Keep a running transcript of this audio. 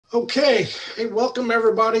Okay, hey, welcome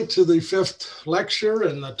everybody to the fifth lecture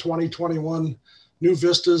in the 2021 New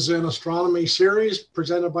Vistas in Astronomy series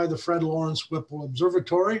presented by the Fred Lawrence Whipple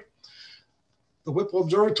Observatory. The Whipple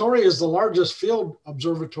Observatory is the largest field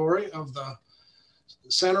observatory of the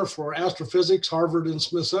Center for Astrophysics, Harvard and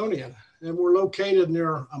Smithsonian. And we're located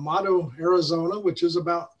near Amado, Arizona, which is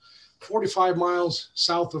about 45 miles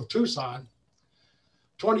south of Tucson.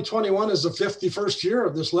 2021 is the 51st year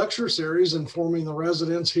of this lecture series, informing the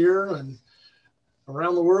residents here and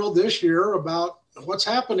around the world this year about what's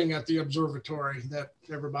happening at the observatory that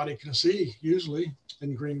everybody can see, usually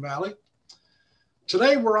in Green Valley.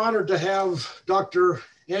 Today, we're honored to have Dr.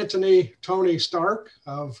 Anthony Tony Stark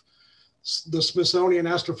of the Smithsonian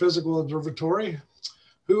Astrophysical Observatory,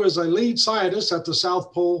 who is a lead scientist at the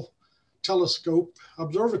South Pole Telescope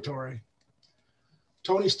Observatory.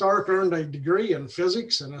 Tony Stark earned a degree in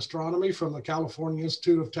physics and astronomy from the California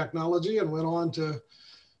Institute of Technology and went on to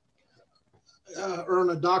earn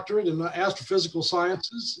a doctorate in astrophysical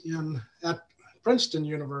sciences at Princeton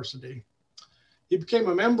University. He became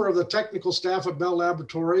a member of the technical staff at Bell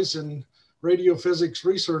Laboratories and Radio Physics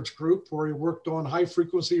Research Group, where he worked on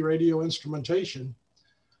high-frequency radio instrumentation.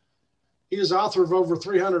 He is author of over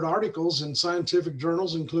 300 articles in scientific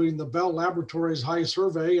journals, including the Bell Laboratories High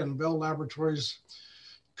Survey and Bell Laboratories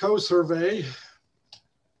Co-Survey,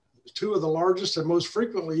 two of the largest and most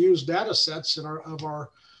frequently used data sets of our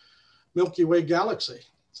Milky Way galaxy.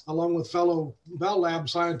 Along with fellow Bell Lab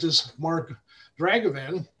scientist Mark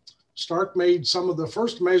Dragavin, Stark made some of the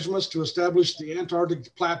first measurements to establish the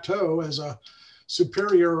Antarctic Plateau as a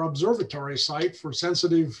superior observatory site for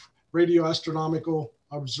sensitive radioastronomical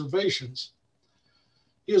observations.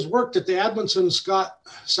 He has worked at the Amundsen Scott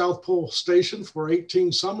South Pole Station for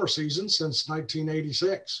 18 summer seasons since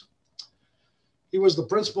 1986. He was the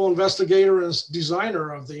principal investigator and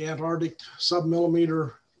designer of the Antarctic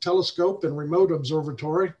Submillimeter Telescope and Remote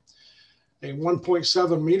Observatory, a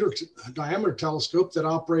 1.7 meter diameter telescope that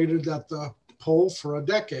operated at the pole for a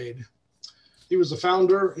decade. He was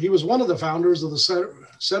one of the founders of the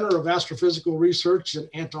Center of Astrophysical Research in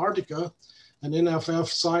Antarctica, an NFF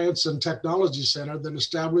Science and Technology Center that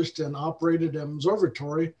established and operated an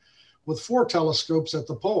observatory with 4 telescopes at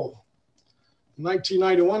the pole. In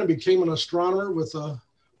 1991, he became an astronomer with the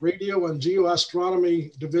Radio and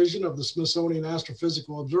Geoastronomy Division of the Smithsonian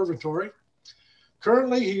Astrophysical Observatory.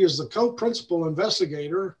 Currently, he is the co-principal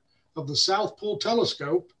investigator of the South Pole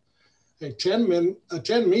Telescope, a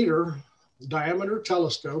 10-meter diameter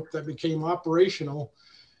telescope that became operational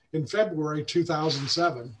in February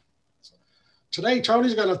 2007. Today,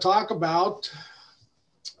 Tony's going to talk about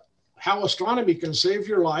how astronomy can save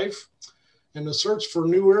your life and the search for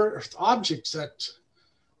new Earth objects that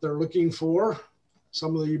they're looking for,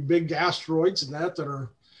 some of the big asteroids and that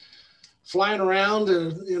are flying around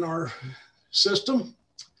in our system.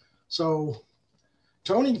 So,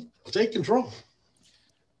 Tony, take control.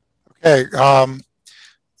 Okay.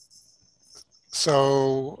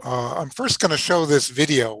 I'm first going to show this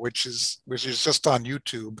video, which is just on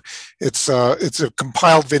YouTube. It's a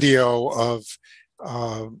compiled video of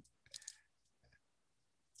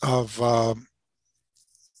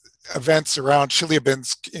events around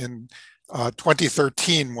Chelyabinsk in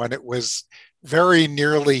 2013, when it was very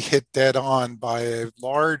nearly hit dead on by a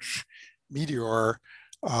large meteor.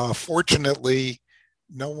 Fortunately,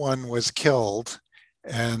 no one was killed,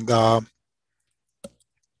 and oh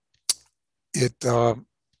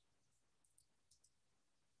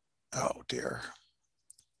dear.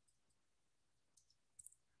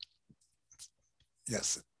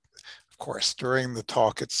 Yes, of course, during the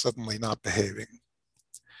talk, it's suddenly not behaving.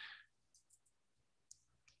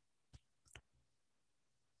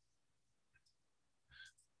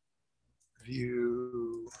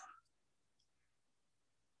 View.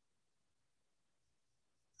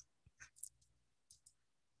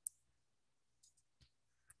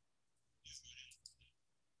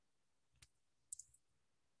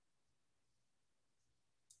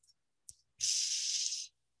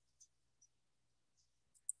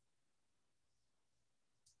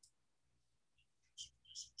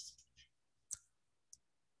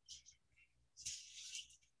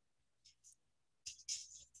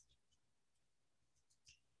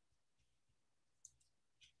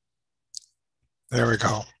 There we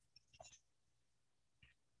go.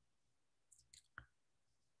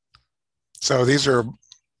 So these are a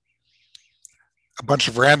bunch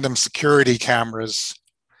of random security cameras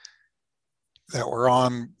that were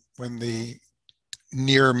on when the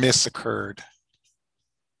near miss occurred.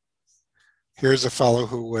 Here's a fellow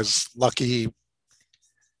who was lucky.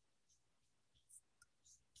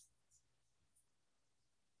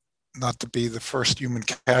 not to be the first human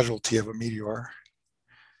casualty of a meteor.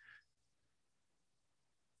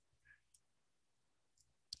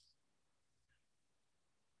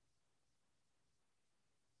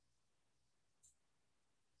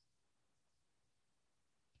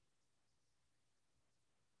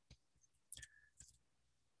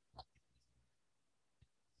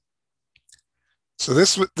 So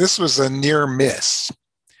this was a near miss.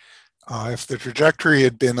 If the trajectory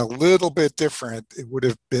had been a little bit different, it would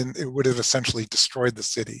have essentially destroyed the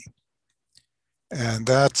city. And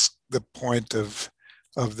that's the point of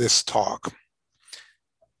this talk,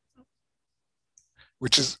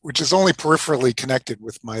 which is only peripherally connected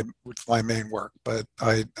with my main work, but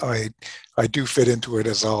I do fit into it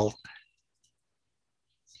as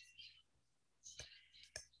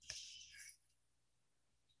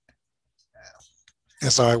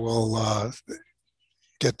I will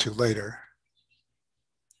get to later.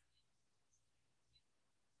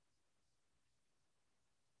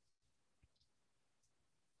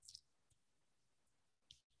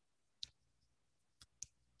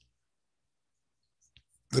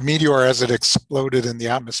 The meteor, as it exploded in the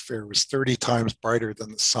atmosphere, was 30 times brighter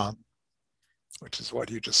than the sun, which is what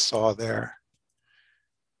you just saw there.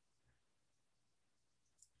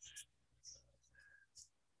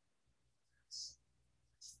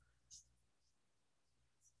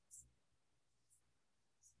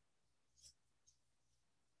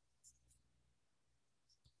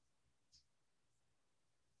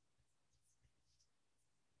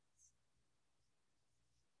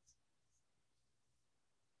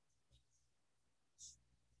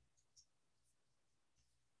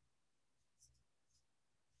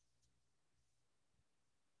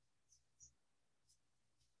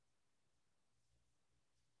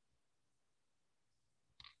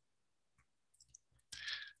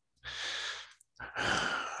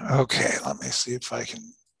 Okay, let me see if I can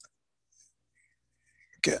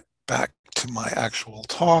get back to my actual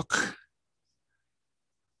talk.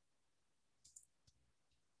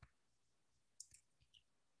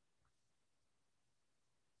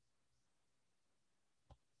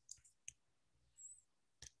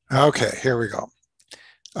 Okay, here we go.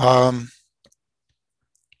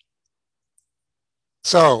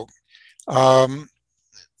 So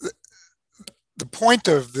the point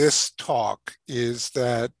of this talk is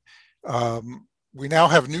that we now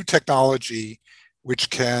have new technology which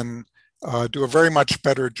can do a very much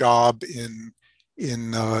better job in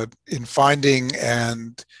finding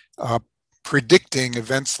and predicting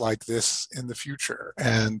events like this in the future,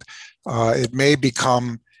 and it may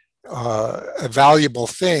become a valuable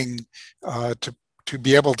thing to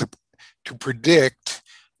be able to predict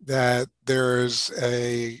that there's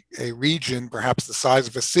a region, perhaps the size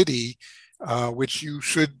of a city, which you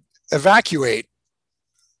should evacuate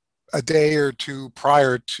a day or two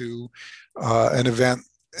prior to an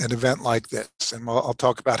event like this. And I'll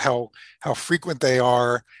talk about how frequent they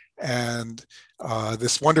are, and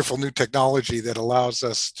this wonderful new technology that allows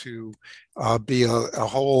us to be a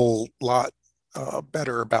whole lot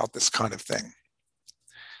better about this kind of thing.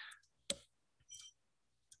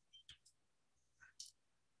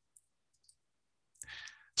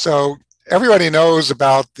 So everybody knows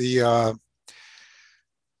about the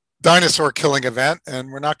dinosaur killing event, and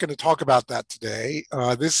we're not going to talk about that today.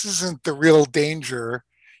 This isn't the real danger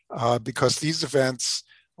because these events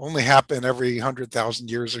only happen every 100,000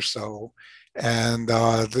 years or so. And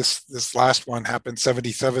this last one happened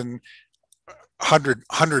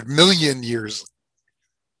 7,700 million years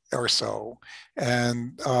or so.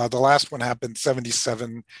 And the last one happened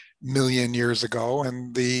 77 million years ago.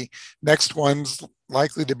 And the next one's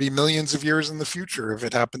likely to be millions of years in the future if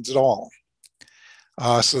it happens at all.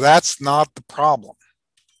 So that's not the problem.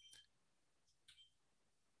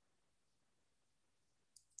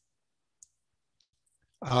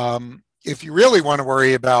 If you really want to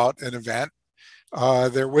worry about an event,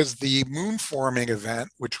 there was the moon forming event,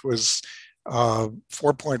 which was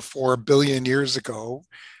 4.4 billion years ago,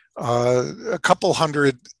 a couple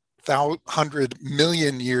hundred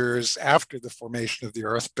million years after the formation of the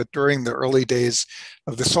Earth, but during the early days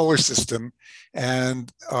of the solar system.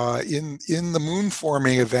 And in the moon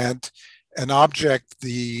forming event, an object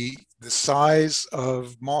the size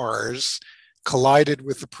of Mars collided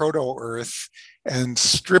with the proto-Earth and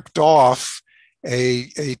stripped off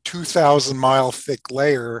a 2,000 mile thick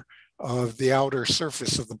layer of the outer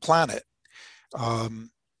surface of the planet.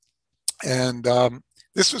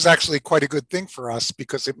 This was actually quite a good thing for us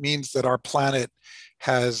because it means that our planet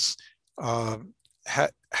has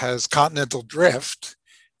continental drift,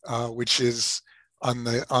 which is on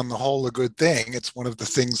the whole a good thing. It's one of the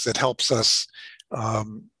things that helps us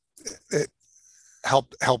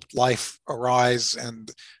helped life arise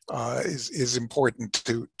and is important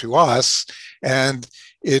to us. And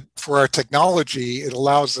for our technology, it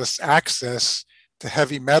allows us access to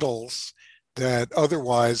heavy metals that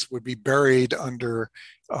otherwise would be buried under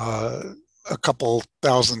a couple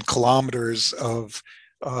thousand kilometers of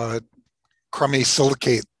crummy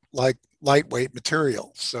silicate like lightweight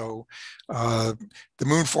material. So the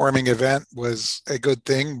moon forming event was a good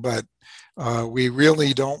thing, but we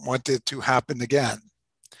really don't want it to happen again.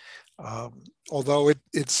 Although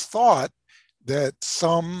it's thought that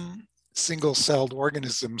some single-celled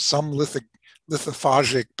organisms, some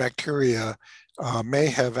lithophagic bacteria may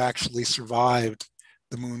have actually survived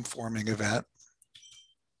the moon forming event.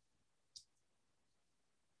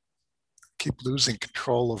 Keep losing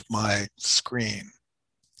control of my screen.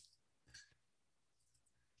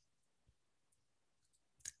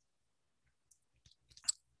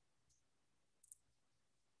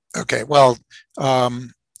 Okay, well,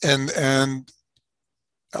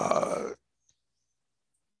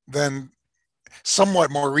 then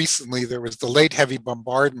somewhat more recently, there was the late heavy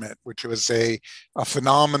bombardment, which was a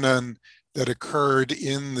phenomenon that occurred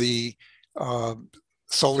in the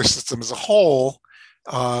solar system as a whole.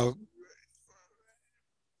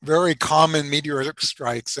 Very common meteoric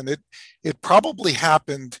strikes, and it probably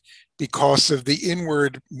happened because of the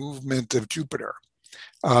inward movement of Jupiter.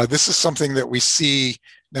 This is something that we see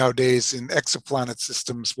nowadays in exoplanet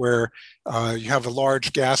systems where you have a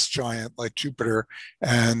large gas giant like Jupiter,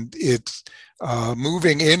 and it's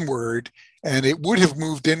moving inward, and it would have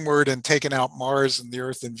moved inward and taken out Mars and the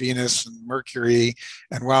Earth and Venus and Mercury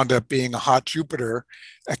and wound up being a hot Jupiter,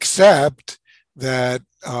 except that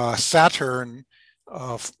Saturn,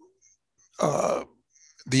 the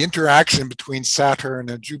interaction between Saturn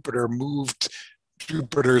and Jupiter moved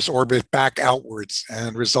Jupiter's orbit back outwards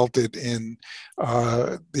and resulted in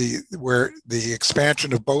the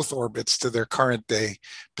expansion of both orbits to their current day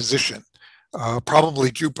position.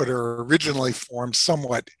 Probably Jupiter originally formed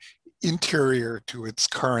somewhat interior to its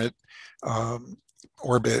current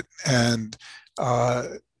orbit, and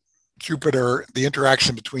Jupiter, the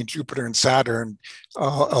interaction between Jupiter and Saturn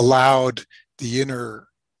allowed the inner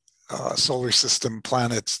solar system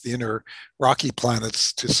planets, the inner rocky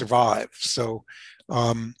planets, to survive. So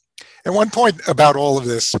at one point about all of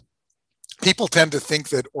this, people tend to think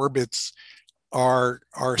that orbits are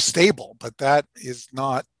stable, but that is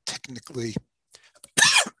not technically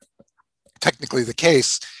the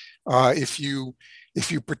case. If you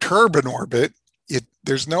perturb an orbit,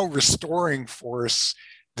 there's no restoring force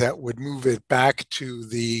that would move it back to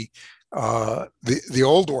the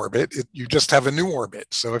old orbit. You just have a new orbit.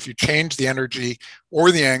 So if you change the energy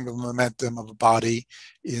or the angular momentum of a body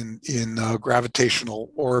in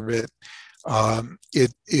gravitational orbit,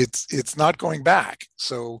 it's not going back.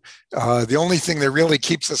 So the only thing that really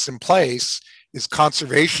keeps us in place is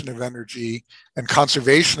conservation of energy and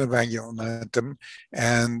conservation of angular momentum,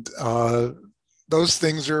 and those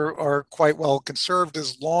things are quite well conserved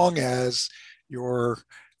as long as your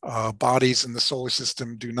bodies in the solar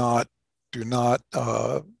system do not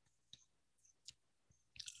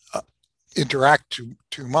interact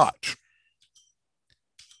too much.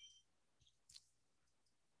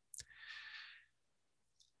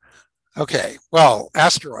 Okay, well,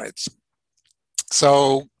 asteroids.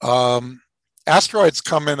 So asteroids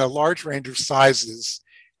come in a large range of sizes,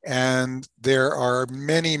 and there are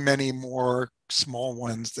many, many more small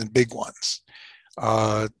ones than big ones.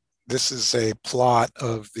 This is a plot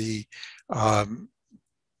of the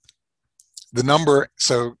number.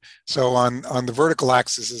 So on the vertical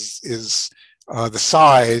axis is the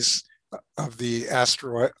size of the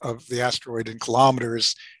asteroid in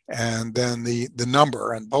kilometers, and then the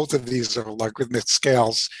number, and both of these are logarithmic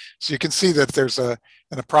scales. So you can see that there's an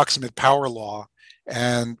approximate power law,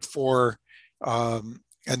 and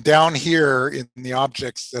and down here in the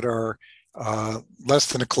objects that are less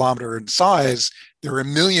than a kilometer in size, there are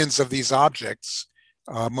millions of these objects,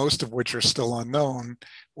 most of which are still unknown,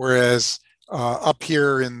 whereas up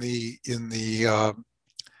here in the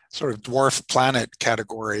sort of dwarf planet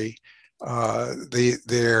category,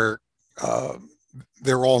 they're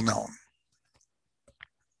all known.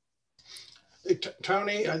 Hey,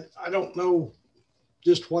 Tony, I don't know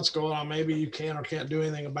just what's going on. Maybe you can or can't do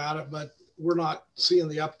anything about it, but we're not seeing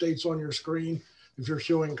the updates on your screen. If you're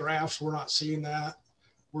showing graphs, we're not seeing that.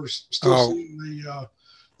 We're still seeing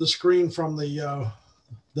the screen from the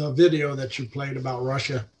video that you played about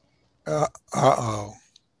Russia. Oh,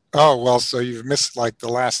 well, so you've missed like the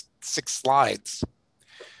last 6 slides.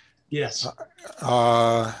 Yes.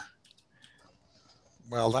 Well,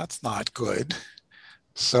 that's not good.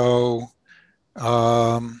 So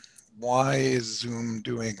why is Zoom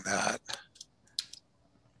doing that?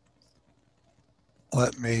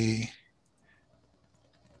 Let me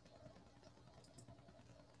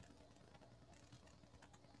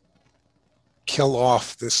kill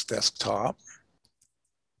off this desktop.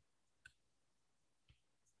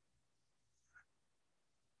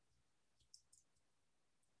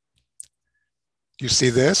 You see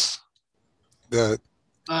this? No,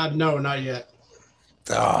 not yet.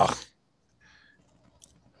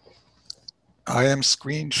 I am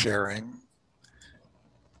screen sharing.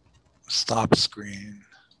 Stop screen.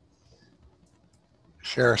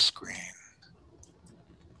 Share screen.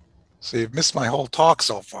 So you've missed my whole talk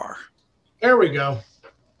so far. There we go.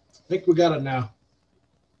 I think we got it now.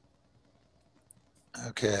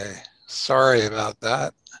 Okay, sorry about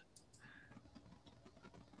that.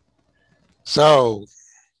 So,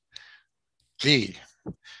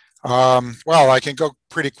 well, I can go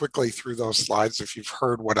pretty quickly through those slides if you've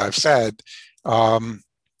heard what I've said. Yeah,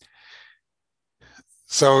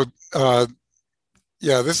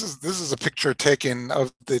 this is a picture taken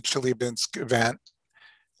of the Chelyabinsk event.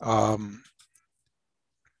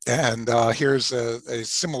 Here's a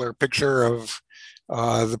similar picture of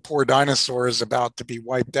the poor dinosaurs about to be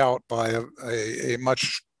wiped out by a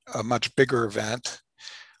much bigger event.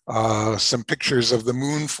 Some pictures of the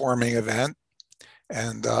moon forming event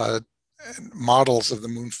and models of the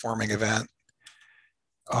moon forming event.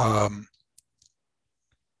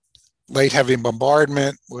 Late heavy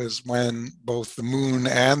bombardment was when both the moon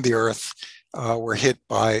and the Earth were hit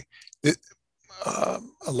by a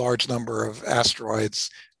large number of asteroids,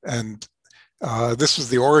 and this was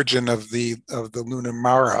the origin of the lunar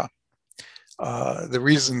Mara. The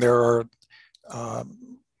reason there are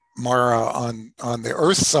Mara on the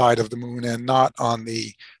Earth side of the moon and not on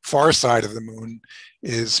the far side of the moon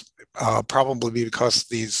is probably because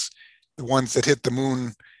the ones that hit the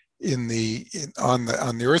moon on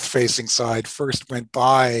the Earth facing side first went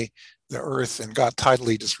by the Earth and got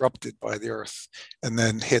tidally disrupted by the Earth, and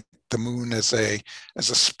then hit the moon as a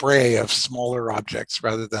spray of smaller objects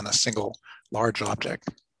rather than a single large object.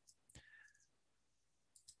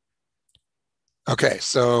 Okay,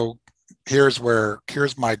 so here's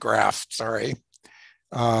my graph. Sorry.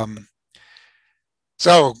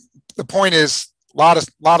 So the point is, a lot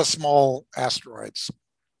of small asteroids.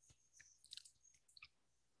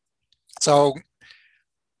 So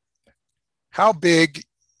how big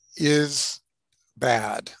is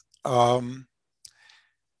bad?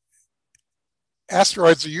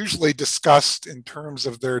 Asteroids are usually discussed in terms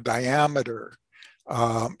of their diameter,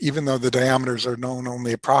 even though the diameters are known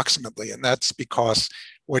only approximately. And that's because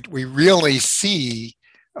what we can really see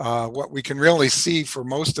for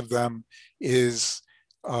most of them is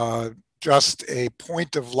just a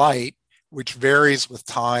point of light, which varies with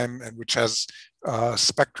time and which has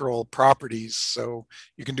spectral properties. So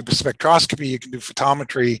you can do spectroscopy, you can do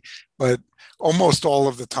photometry, but almost all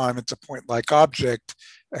of the time it's a point-like object,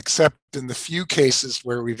 except in the few cases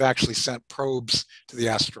where we've actually sent probes to the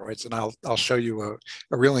asteroids. And I'll show you a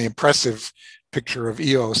really impressive picture of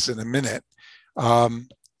Eos in a minute.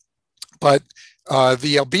 But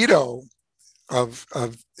the albedo of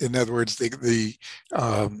in other words, the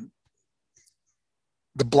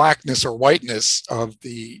blackness or whiteness of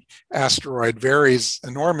the asteroid varies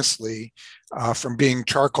enormously from being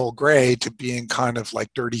charcoal gray to being kind of like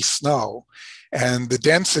dirty snow. And the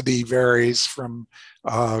density varies from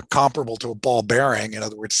comparable to a ball bearing, in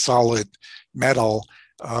other words, solid metal,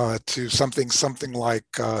 to something like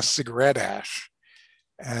cigarette ash.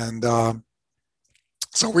 And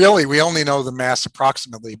so really, we only know the mass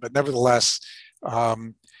approximately, but nevertheless,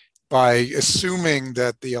 by assuming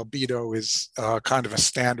that the albedo is kind of a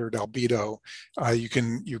standard albedo, you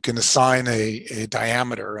can assign a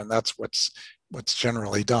diameter, and that's what's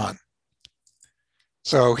generally done.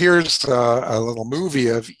 So here's a little movie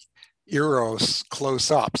of Eros close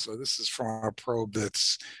up. So this is from a probe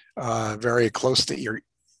that's very close to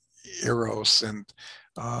Eros, and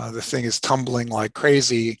the thing is tumbling like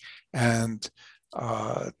crazy. And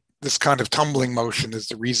this kind of tumbling motion is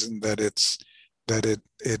the reason that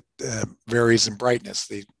it varies in brightness.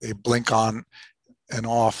 They blink on and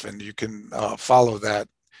off, and you can follow that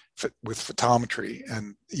with photometry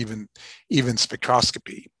and even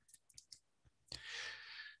spectroscopy.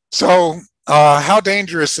 So how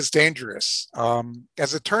dangerous is dangerous?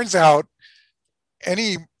 As it turns out,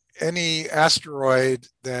 any asteroid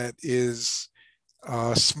that is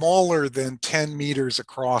smaller than 10 meters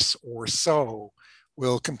across or so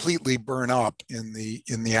will completely burn up in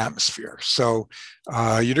the atmosphere. So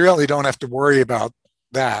you really don't have to worry about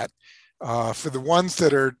that. For the ones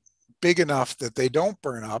that are big enough that they don't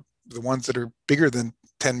burn up, the ones that are bigger than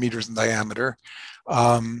 10 meters in diameter.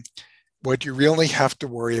 What you really have to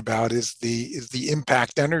worry about is the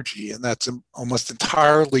impact energy, and that's almost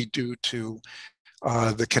entirely due to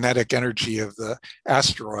the kinetic energy of the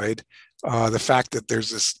asteroid. The fact that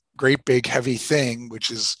there's this great big heavy thing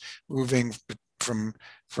which is moving from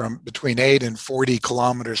between 8 and 40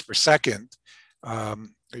 kilometers per second.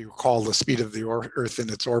 You recall the speed of the Earth in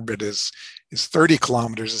its orbit is 30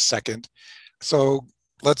 kilometers a second. So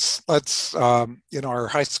let's in our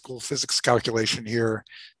high school physics calculation here,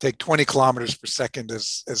 take 20 kilometers per second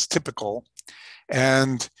as typical,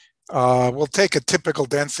 and we'll take a typical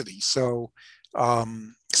density. So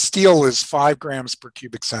steel is 5 grams per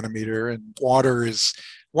cubic centimeter, and water is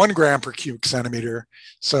 1 gram per cubic centimeter.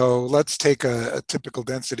 So let's take a typical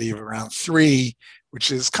density of around 3,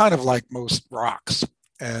 which is kind of like most rocks.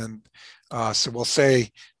 And so we'll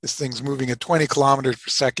say this thing's moving at 20 kilometers per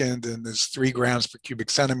second and is 3 grams per cubic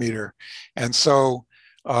centimeter. And so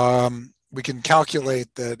we can calculate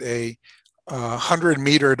that a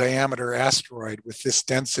 100-meter diameter asteroid with this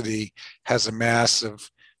density has a mass of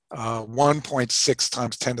 1.6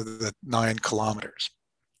 times 10 to the 9 kilometers.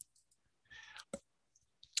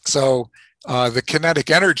 So the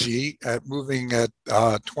kinetic energy at moving at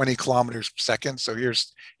 20 kilometers per second. So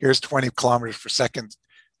here's 20 kilometers per second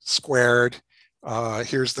squared.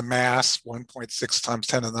 Here's the mass, 1.6 times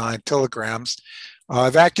 10 to the 9 kilograms.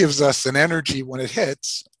 That gives us an energy when it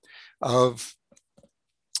hits of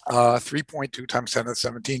 3.2 times 10 to the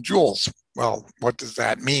 17 joules. Well, what does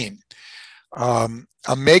that mean?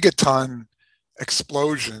 A megaton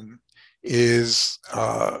explosion is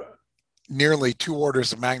nearly 2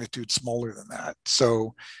 orders of magnitude smaller than that.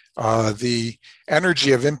 So the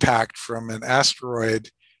energy of impact from an asteroid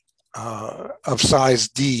of size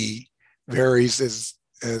d varies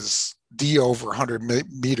as d over 100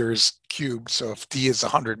 meters cubed. So if d is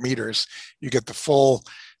 100 meters, you get the full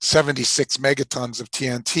 76 megatons of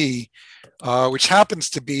TNT, which happens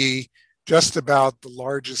to be just about the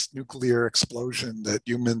largest nuclear explosion that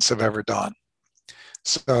humans have ever done.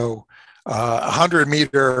 So a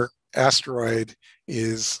 100-meter asteroid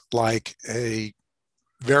is like a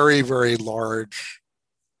very, very large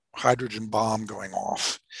hydrogen bomb going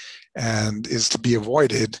off, and is to be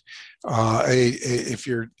avoided. If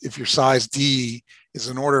your size d is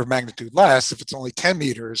an order of magnitude less, if it's only 10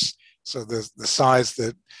 meters, so the size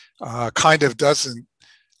that kind of doesn't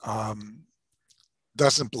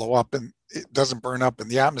blow up and it doesn't burn up in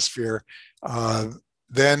the atmosphere,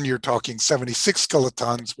 then you're talking 76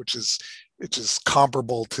 kilotons, which is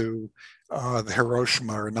comparable to the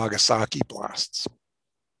Hiroshima or Nagasaki blasts.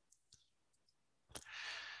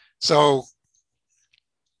 So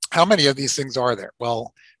how many of these things are there?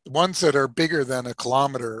 Well, the ones that are bigger than a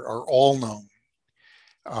kilometer are all known.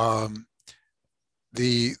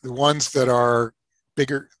 The ones that are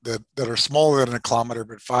bigger, that are smaller than a kilometer,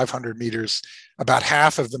 but 500 meters, about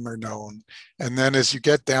half of them are known. And then as you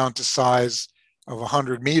get down to size of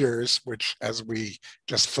 100 meters, which as we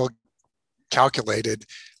just calculated,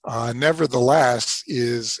 nevertheless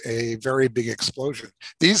is a very big explosion.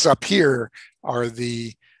 These up here are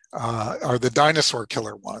the dinosaur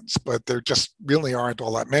killer ones, but there just really aren't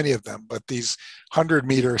all that many of them. But these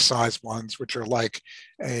 100-meter size ones, which are like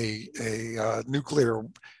a nuclear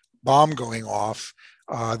bomb going off,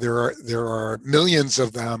 there are millions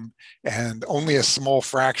of them, and only a small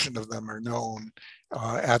fraction of them are known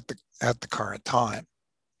at the current time.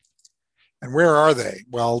 And where are they?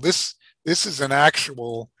 Well, this is an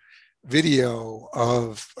actual video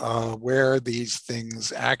of where these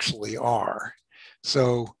things actually are.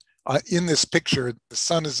 So in this picture, the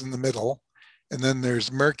sun is in the middle, and then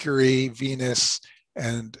there's Mercury, Venus,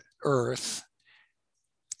 and Earth,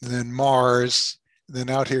 and then Mars, and then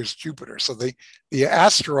out here's Jupiter. So the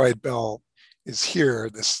asteroid belt is here.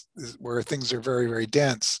 This is where things are very, very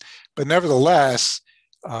dense. But nevertheless,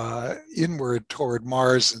 inward toward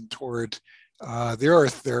Mars and toward the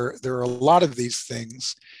Earth, there are a lot of these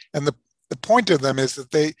things. And the point of them is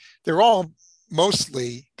that they're all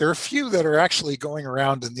mostly, there are a few that are actually going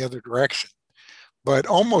around in the other direction, but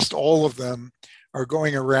almost all of them are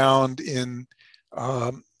going around in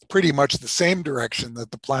pretty much the same direction that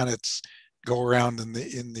the planets go around in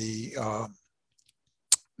the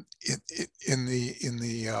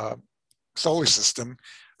solar system,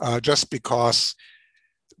 just because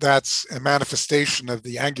that's a manifestation of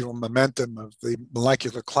the angular momentum of the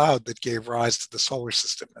molecular cloud that gave rise to the solar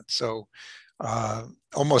system. And so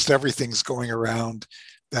almost everything's going around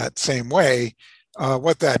that same way.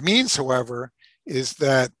 What that means, however, is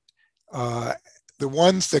that the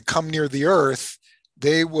ones that come near the Earth,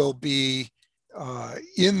 they will be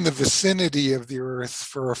in the vicinity of the Earth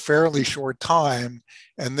for a fairly short time,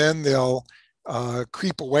 and then they'll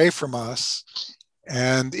creep away from us.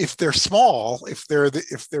 And if they're small, if they're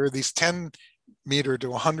these 10-meter to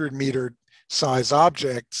 100-meter size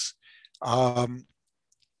objects,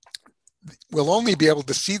 we'll only be able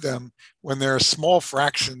to see them when they're a small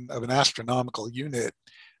fraction of an astronomical unit.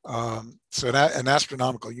 So that an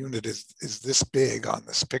astronomical unit is this big on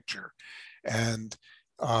this picture, and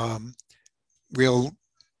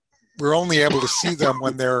we're only able to see them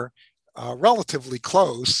when they're relatively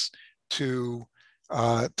close to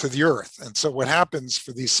the Earth. And so what happens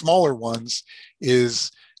for these smaller ones is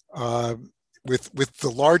with the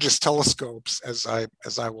largest telescopes, as I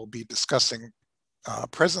will be discussing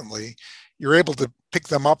presently, you're able to pick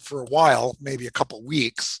them up for a while, maybe a couple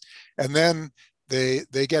weeks, and then they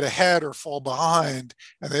get ahead or fall behind,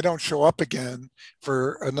 and they don't show up again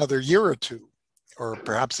for another year or two, or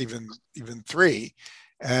perhaps even 3.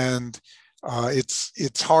 And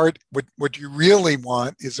it's hard. What you really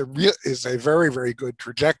want is a very, very good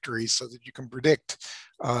trajectory, so that you can predict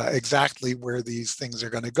exactly where these things are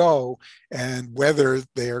going to go and whether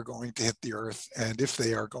they are going to hit the Earth, and if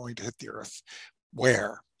they are going to hit the Earth,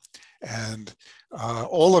 where. And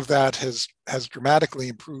all of that has dramatically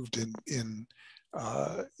improved in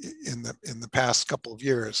the past couple of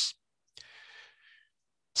years.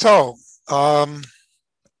 So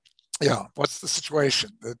yeah, what's the situation?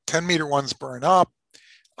 The 10-meter ones burn up.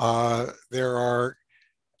 There are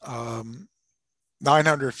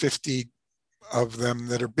 950 of them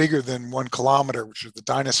that are bigger than 1 kilometer, which are the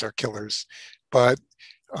dinosaur killers. But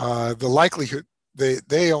the likelihood,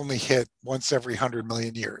 they only hit once every 100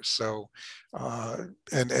 million years. So,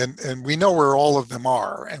 and we know where all of them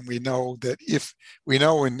are, and we know that if we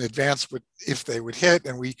know in advance if they would hit,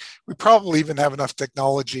 and we probably even have enough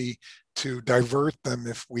technology to divert them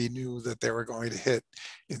if we knew that they were going to hit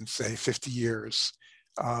in, say, 50 years.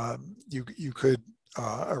 You could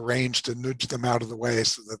arrange to nudge them out of the way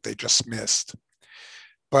so that they just missed.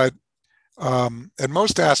 But and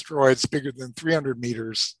most asteroids bigger than 300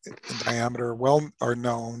 meters in diameter are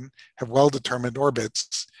known, have well-determined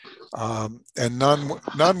orbits, and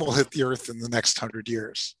none will hit the Earth in the next 100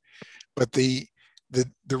 years. But the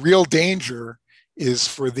real danger is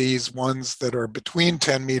for these ones that are between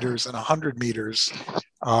 10 meters and 100 meters.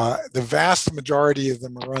 The vast majority of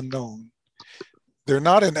them are unknown. They're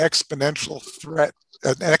not an existential threat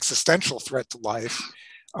to life,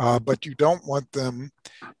 but you don't want them.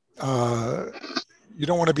 You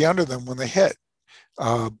don't want to be under them when they hit.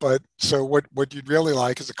 But so what you'd really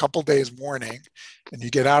like is a couple days warning, and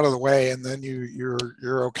you get out of the way, and then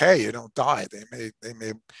you're okay. You don't die. They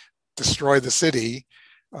may destroy the city,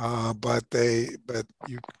 but you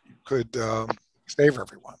could save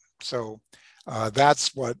everyone. So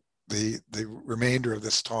that's what the remainder of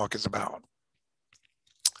this talk is about.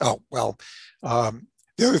 Oh, well,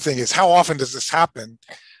 the other thing is, how often does this happen?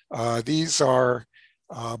 These are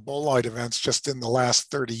boloid events just in the last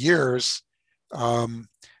 30 years.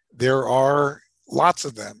 There are lots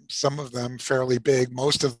of them, some of them fairly big,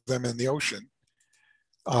 most of them in the ocean.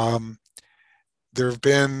 There have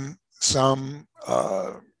been some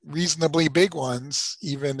reasonably big ones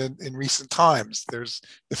even in recent times. There's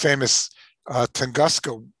the famous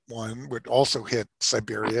Tunguska one, which also hit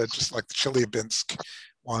Siberia, just like the Chelyabinsk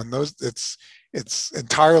one. It's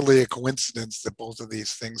entirely a coincidence that both of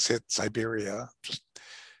these things hit Siberia. Just,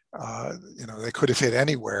 they could have hit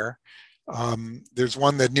anywhere. There's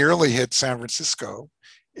one that nearly hit San Francisco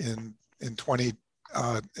in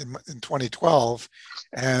 2012,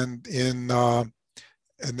 and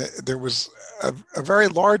there was a very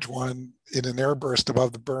large one in an airburst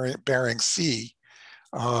above the Bering Sea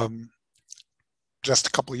just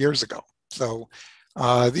a couple of years ago. So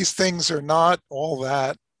these things are not all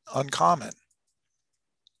that uncommon.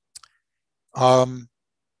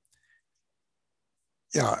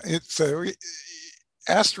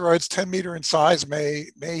 Asteroids 10 meter in size may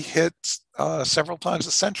hit several times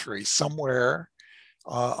a century somewhere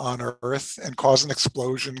on Earth and cause an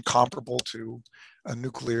explosion comparable to a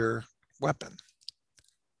nuclear weapon.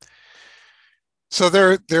 So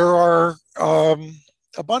there are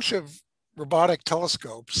a bunch of robotic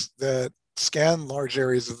telescopes that scan large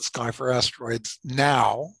areas of the sky for asteroids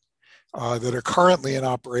now that are currently in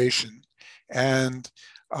operation, and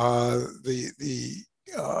the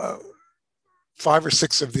 5 or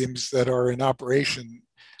 6 of them that are in operation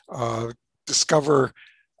discover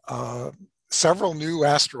several new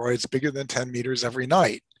asteroids bigger than 10 meters every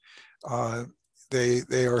night.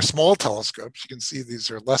 They are small telescopes. You can see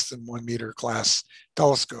these are less than 1 meter class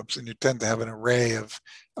telescopes, and you tend to have an array of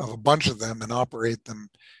a bunch of them and operate them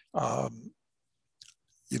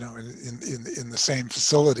in the same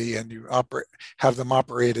facility, and you have them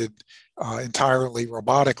operated entirely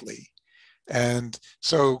robotically. And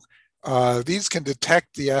so these can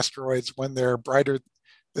detect the asteroids when they're brighter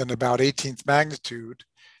than about 18th magnitude,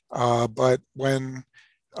 but when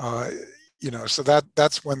so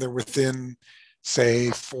that's when they're within, say,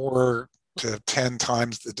 4 to 10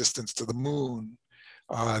 times the distance to the moon.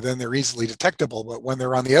 Then they're easily detectable. But when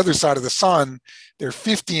they're on the other side of the sun, they're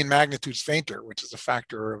 15 magnitudes fainter, which is a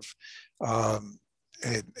factor of a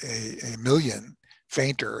million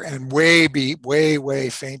fainter, and way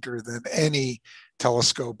fainter than any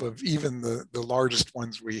telescope of even the largest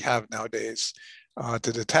ones we have nowadays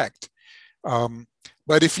to detect.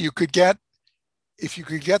 But if you could get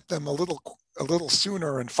them a little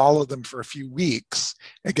sooner and follow them for a few weeks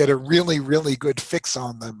and get a really good fix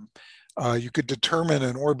on them, you could determine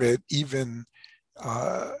an orbit even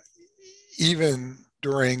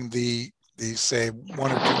during the say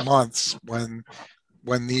 1 or 2 months when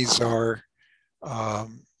these are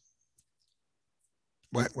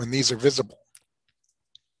when these are visible.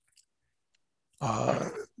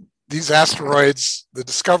 These asteroids, the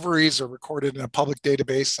discoveries are recorded in a public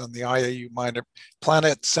database on the IAU Minor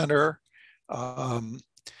Planet Center. All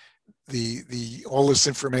this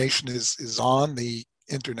information is on the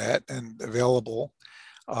internet and available.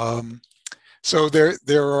 So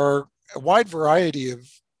there are a wide variety of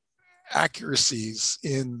accuracies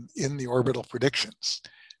in the orbital predictions.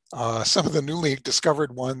 Some of the newly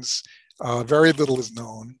discovered ones, very little is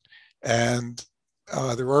known, and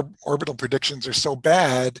their orbital predictions are so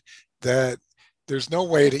bad that there's no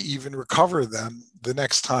way to even recover them the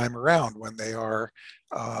next time around when they are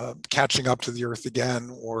catching up to the Earth again,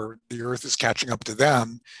 or the Earth is catching up to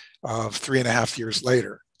them 3.5 years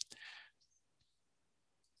later.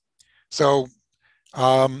 So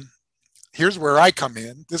here's where I come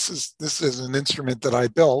in. This is an instrument that I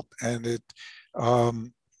built, and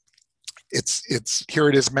it's here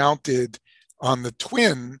it is mounted on the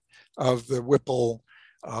twin of the Whipple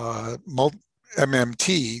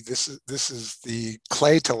MMT. This is the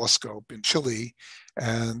Clay telescope in Chile,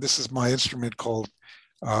 and this is my instrument called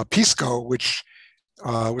Pisco, which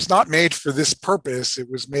was not made for this purpose. It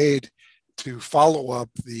was made to follow up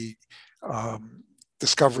the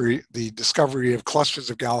discovery of clusters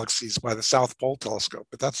of galaxies by the South Pole telescope.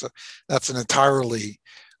 But that's an entirely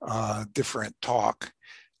different talk.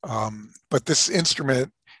 But this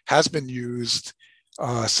instrument has been used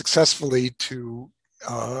successfully to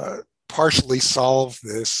partially solve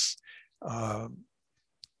this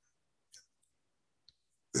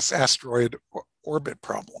asteroid orbit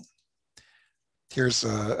problem. Here's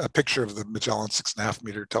a picture of the Magellan 6.5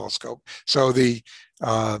 meter telescope. So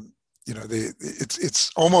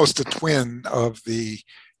it's almost a twin of the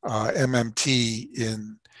MMT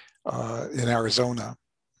in Arizona.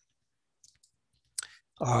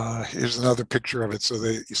 Here's another picture of it. So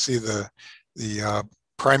you see the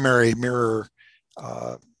primary mirror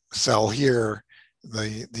cell here.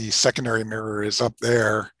 The secondary mirror is up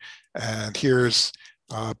there, and here's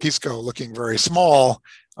Pisco looking very small.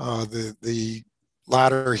 The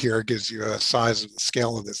ladder here gives you a size of the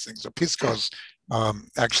scale of this thing. So Pisco's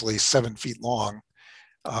actually 7 feet long,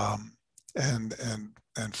 and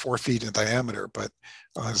 4 feet in diameter, but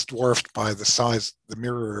is dwarfed by the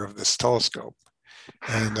mirror of this telescope.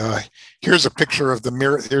 And here's a picture of the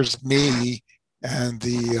mirror. Here's me and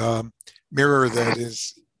the mirror that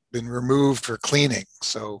has been removed for cleaning.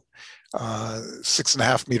 So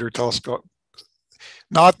 6.5 meter telescope,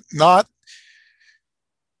 not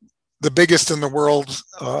the biggest in the world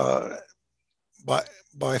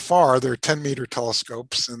by far. There are 10 meter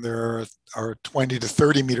telescopes, and there are 20 to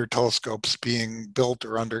 30 meter telescopes being built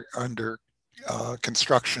or under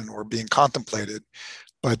construction or being contemplated.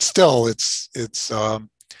 But still, it's a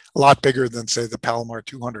lot bigger than, say, the Palomar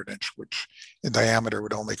 200-inch, which in diameter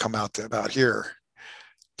would only come out to about here.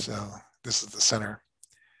 So this is the center.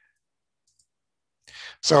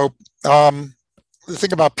 So the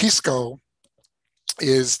thing about Pisco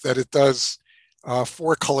is that it does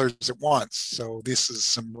 4 colors at once. So this is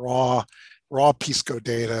some raw Pisco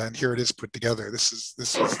data, and here it is put together. This is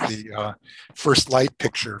the first light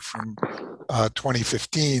picture from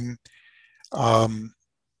 2015.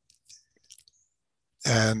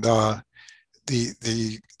 And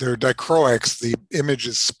they're dichroics. The image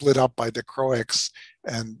is split up by dichroics,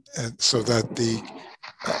 and so that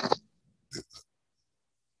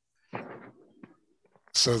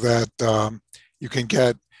you can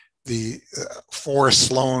get the 4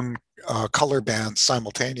 Sloan color bands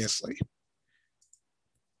simultaneously.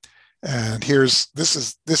 And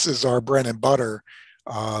this is our bread and butter.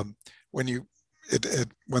 When you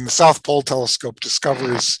when the South Pole Telescope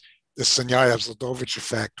discovers the Sanyaev-Zldovich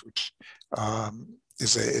effect, which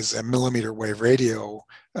is a millimeter wave radio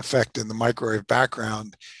effect in the microwave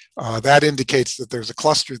background, that indicates that there's a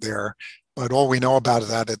cluster there. But all we know about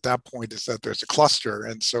that at that point is that there's a cluster.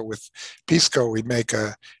 And so with PISCO, we make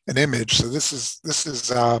an image. So this is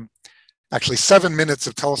actually 7 minutes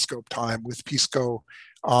of telescope time with PISCO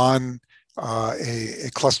on a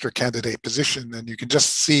cluster candidate position. And you can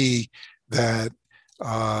just see that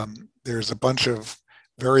there's a bunch of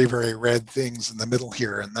very, very red things in the middle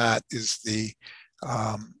here. And that is the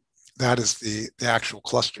actual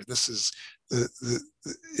cluster. This is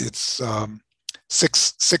it's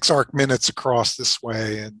 6 arc minutes across this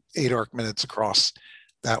way and 8 arc minutes across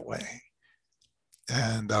that way.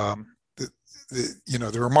 And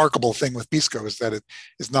the remarkable thing with PISCO is that it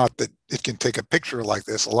is not that it can take a picture like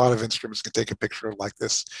this. A lot of instruments can take a picture like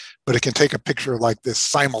this, but it can take a picture like this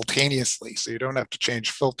simultaneously. So you don't have to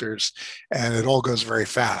change filters, and it all goes very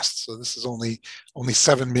fast. So this is only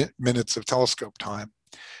 7 minutes of telescope time.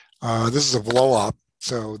 This is a blow up.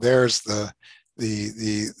 So there's the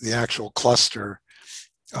actual cluster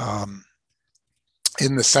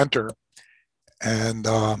in the center, and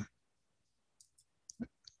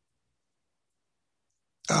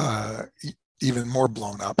even more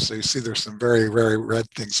blown up. So you see there's some very, very red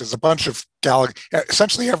things. There's a bunch of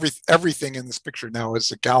essentially everything in this picture now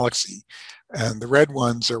is a galaxy, and the red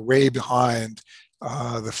ones are way behind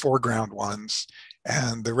the foreground ones,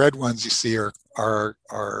 and the red ones you see are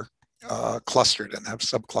clustered and have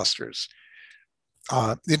subclusters.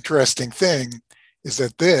 Interesting thing is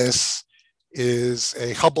that this is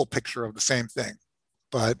a Hubble picture of the same thing,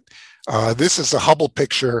 but this is a Hubble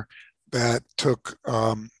picture that took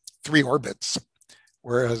 3 orbits,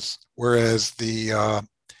 whereas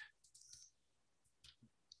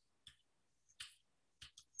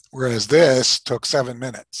this took 7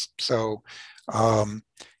 minutes. So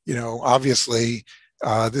obviously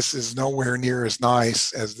this is nowhere near as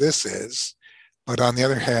nice as this is. But on the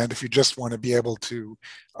other hand, if you just want to be able to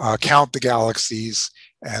count the galaxies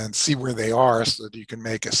and see where they are so that you can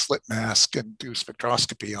make a slit mask and do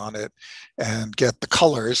spectroscopy on it and get the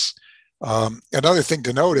colors. Another thing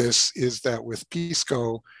to notice is that with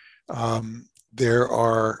PISCO, there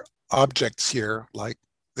are objects here like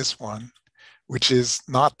this one, which is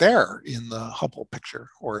not there in the Hubble picture,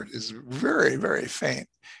 or is very, very faint.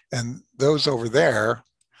 And those over there,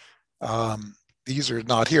 these are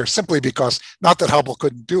not here, simply because, not that Hubble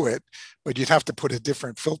couldn't do it, but you'd have to put a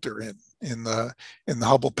different filter in the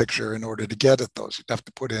Hubble picture in order to get at those. You'd have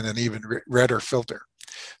to put in an even redder filter.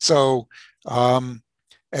 So,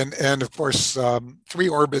 and of course, 3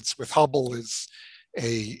 orbits with Hubble is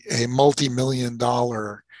a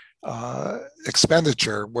multi-million-dollar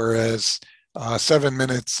expenditure, whereas 7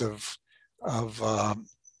 minutes of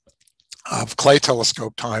Clay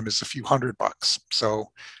telescope time is a few $100.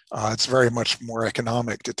 So it's very much more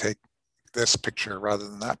economic to take this picture rather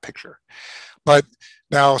than that picture. But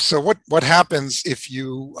now, so what happens if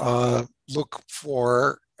you look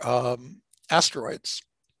for asteroids?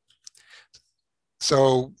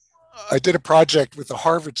 So I did a project with a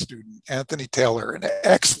Harvard student, Anthony Taylor, an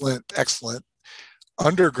excellent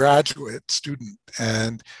undergraduate student,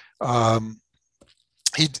 and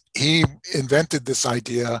he invented this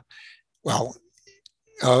idea, well,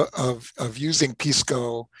 of using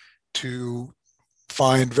PISCO to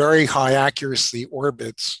find very high accuracy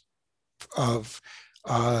orbits of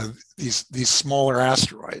these smaller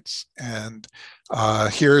asteroids. And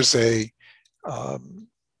here's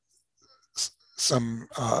some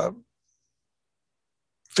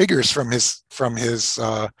figures from his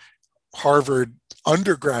Harvard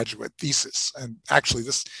undergraduate thesis. And actually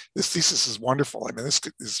this thesis is wonderful. I mean, it's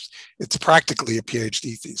practically a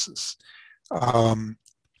PhD thesis.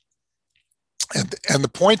 And the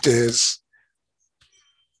point is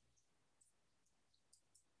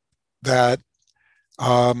that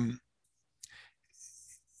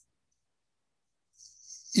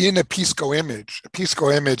in a PISCO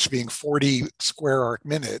image being 40 square arc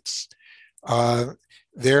minutes,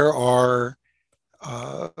 there are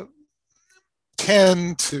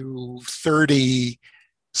 10 to 30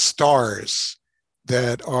 stars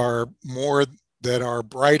that are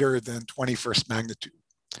brighter than 21st magnitude.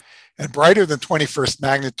 And brighter than 21st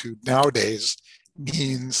magnitude nowadays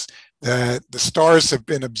means that the stars have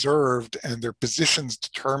been observed and their positions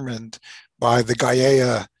determined by the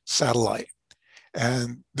Gaia satellite.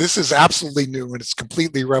 And this is absolutely new, and it's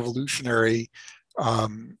completely revolutionary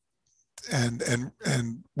and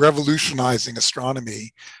revolutionizing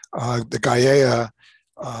astronomy. The Gaia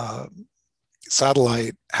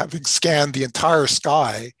satellite, having scanned the entire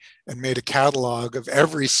sky and made a catalog of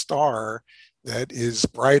every star that is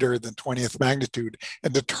brighter than 20th magnitude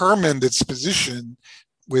and determined its position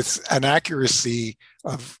with an accuracy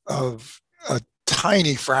of a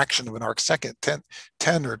tiny fraction of an arc second,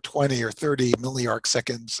 10 or 20 or 30 milliarc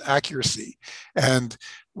seconds accuracy. And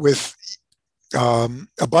with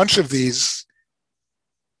a bunch of these,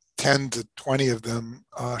 10 to 20 of them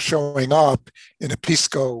showing up in a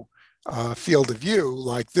Pisco field of view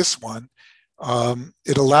like this one,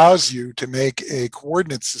 it allows you to make a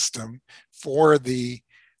coordinate system for the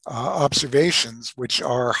observations, which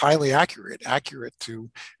are highly accurate to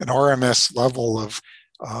an RMS level of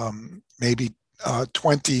maybe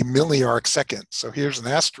 20 milliarc seconds. So here's an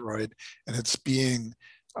asteroid, and it's being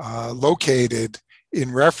located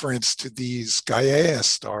in reference to these Gaia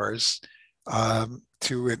stars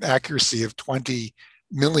to an accuracy of 20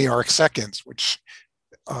 milliarc seconds, which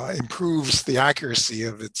improves the accuracy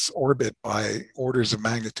of its orbit by orders of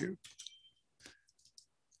magnitude.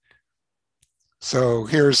 So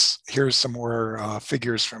here's some more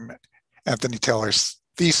figures from Anthony Taylor's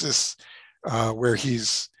thesis, where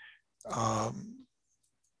he's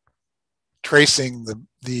tracing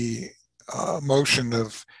the motion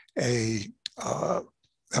of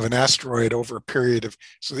an asteroid over a period of,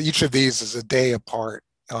 so each of these is a day apart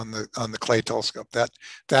on the Clay telescope.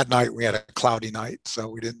 That night we had a cloudy night, so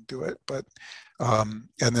we didn't do it. But and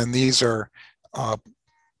then these are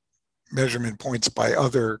measurement points by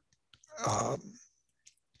other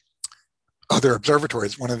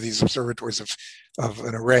observatories. One of these observatories of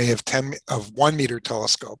an array of 1 meter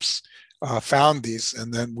telescopes found these,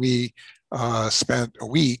 and then we spent a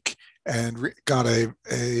week and got a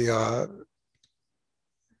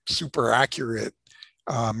super accurate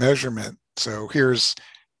measurement. So here's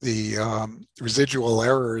the residual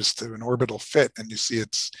errors to an orbital fit, and you see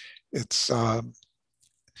it's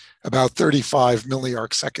about 35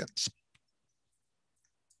 milliarc seconds.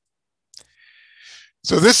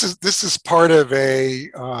 So this is part of a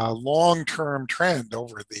long-term trend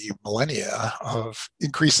over the millennia of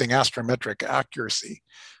increasing astrometric accuracy.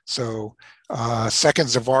 So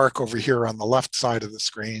seconds of arc over here on the left side of the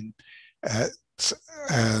screen,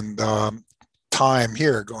 and time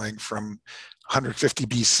here going from 150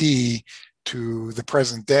 BC to the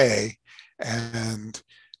present day, and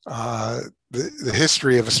the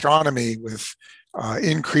history of astronomy with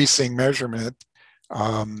increasing measurement.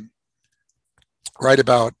 Right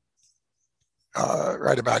about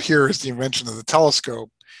here is the invention of the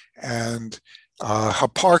telescope, and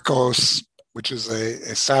Hipparcos, which is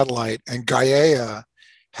a satellite, and Gaia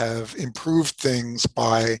have improved things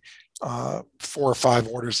by 4 or 5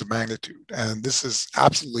 orders of magnitude. And this is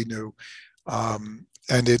absolutely new.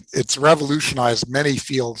 And it's revolutionized many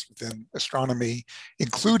fields within astronomy,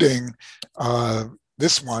 including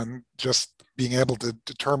this one, just being able to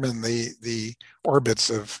determine the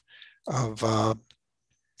orbits of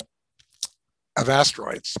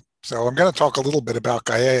asteroids. So I'm going to talk a little bit about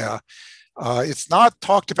Gaia. It's not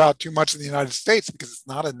talked about too much in the United States because it's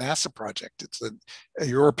not a NASA project. It's a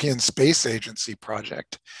European Space Agency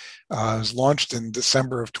project. It was launched in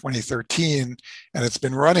December of 2013, and it's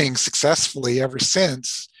been running successfully ever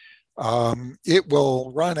since. It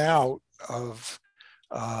will run out of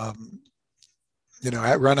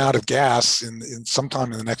run out of gas in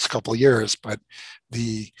sometime in the next couple of years, but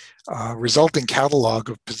the resulting catalog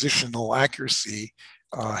of positional accuracy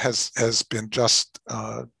has been just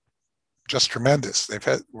tremendous.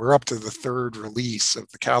 We're up to the 3rd release of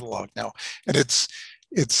the catalog now, and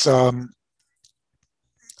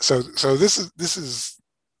so this is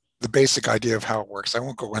the basic idea of how it works. I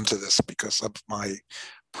won't go into this because of my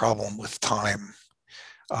problem with time.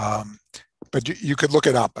 But you could look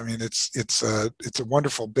it up. I mean, it's a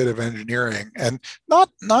wonderful bit of engineering, and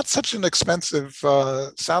not such an expensive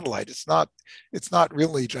satellite. It's not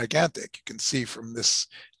really gigantic. You can see from this.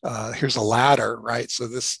 Here's a ladder, right? So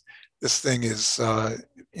this thing is and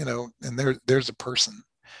there's a person.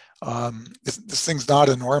 This thing's not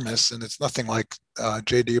enormous, and it's nothing like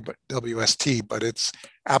JWST, but it's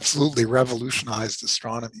absolutely revolutionized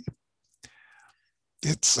astronomy.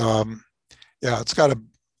 It's it's got a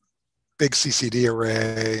big CCD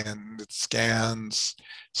array, and it scans.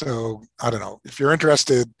 So I don't know, if you're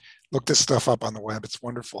interested, look this stuff up on the web. It's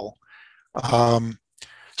wonderful.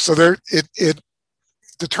 So it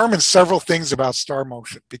determines several things about star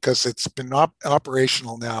motion because it's been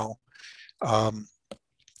operational now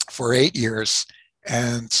for 8 years,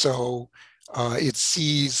 and so it's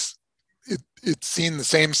seen the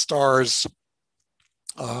same stars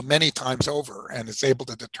many times over, and it's able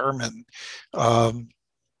to determine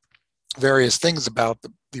various things about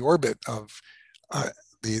the orbit of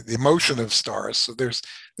the motion of stars. So there's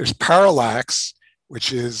parallax,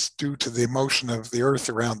 which is due to the motion of the Earth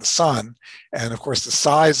around the sun. And of course, the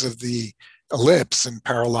size of the ellipse in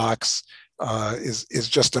parallax is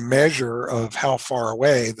just a measure of how far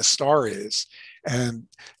away the star is. And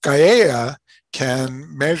Gaia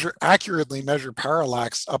can accurately measure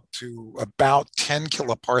parallax up to about 10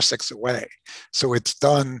 kiloparsecs away. So it's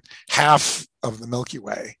done half of the Milky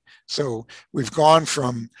Way. So we've gone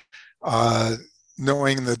from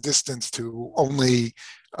knowing the distance to only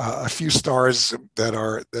a few stars that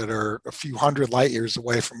are a few hundred light years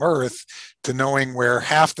away from Earth, to knowing where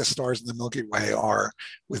half the stars in the Milky Way are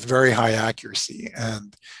with very high accuracy.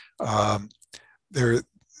 And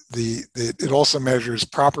it also measures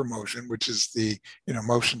proper motion, which is the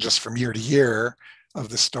motion just from year to year of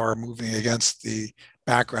the star moving against the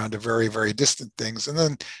background of very, very distant things. And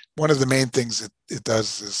then one of the main things it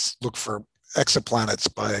does is look for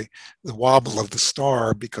exoplanets by the wobble of the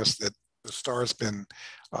star, because the star's been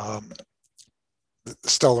the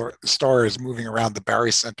star is moving around the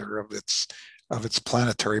barycenter of its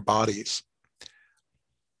planetary bodies.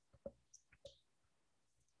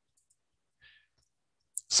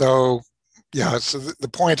 So yeah, so the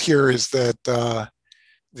point here is that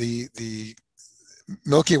the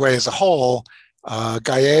Milky Way as a whole,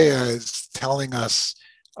 Gaia is telling us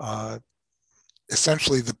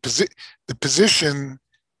essentially the position,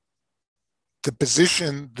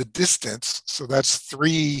 the distance. So that's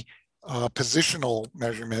 3 positional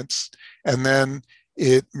measurements, and then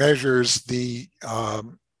it measures the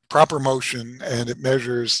proper motion, and it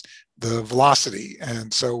measures the velocity.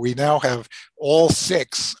 And so we now have all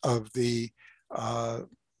 6 of the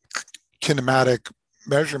kinematic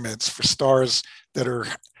measurements for stars that are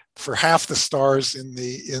for half the stars in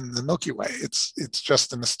the Milky Way. It's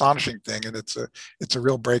just an astonishing thing, and it's a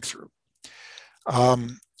real breakthrough. My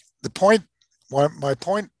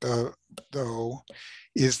point though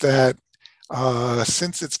is that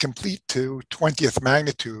since it's complete to 20th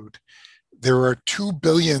magnitude, there are 2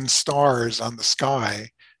 billion stars on the sky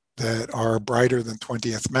that are brighter than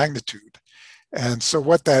 20th magnitude. And so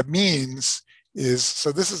what that means is,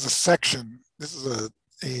 so this is a section, this is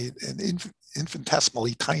an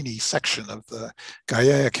infinitesimally tiny section of the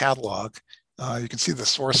Gaia catalog. You can see the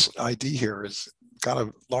source ID here has got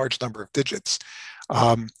a large number of digits.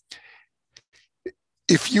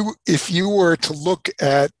 If you were to look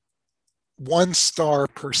at 1 star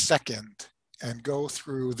per second and go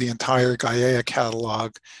through the entire Gaia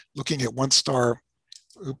catalog, looking at 1 star,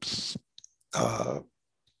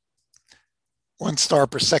 1 star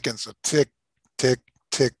per second, so tick, tick,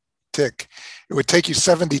 tick, tick, it would take you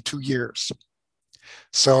 72 years.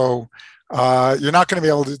 So you're not going to be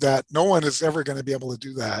able to do that. No one is ever going to be able to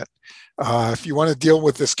do that. If you want to deal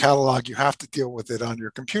with this catalog, you have to deal with it on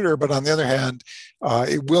your computer. But on the other hand,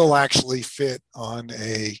 it will actually fit on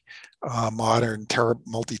a modern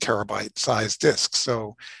multi-terabyte size disk.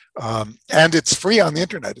 So, and it's free on the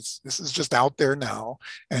internet. This is just out there now,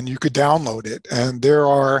 and you could download it. And there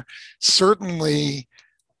are certainly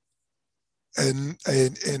an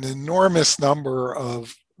enormous number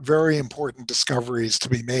of very important discoveries to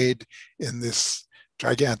be made in this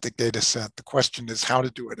gigantic data set. The question is how to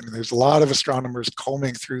do it. I mean, there's a lot of astronomers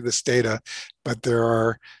combing through this data, but there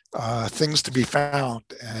are things to be found,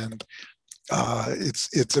 and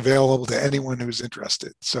it's available to anyone who's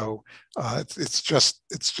interested. So it's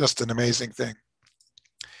just an amazing thing.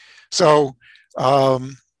 So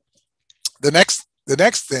the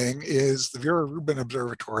next thing is the Vera Rubin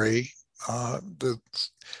Observatory, the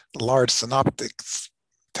Large Synoptics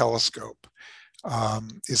Telescope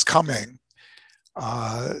is coming.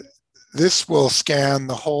 This will scan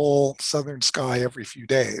the whole southern sky every few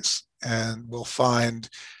days, and will find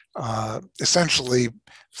essentially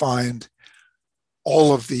find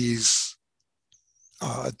all of these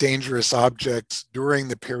dangerous objects during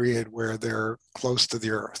the period where they're close to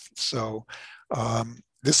the Earth. So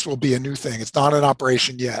this will be a new thing. It's not an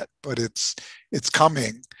operation yet, but it's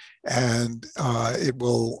coming, and it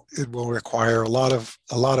will require a lot of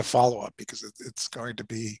follow-up, because it's going to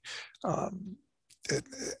be a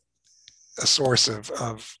source of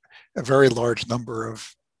a very large number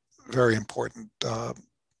of very important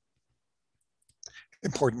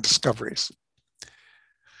discoveries.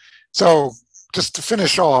 So just to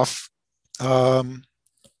finish off, I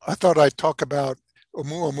thought I'd talk about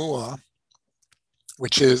Oumuamua,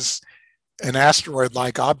 which is an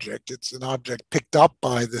asteroid-like object. It's an object picked up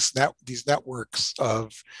by these networks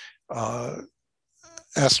of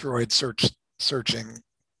asteroid searching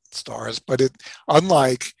stars, but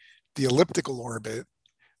unlike the elliptical orbit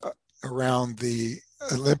around the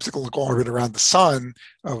sun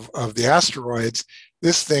of the asteroids,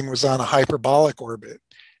 this thing was on a hyperbolic orbit.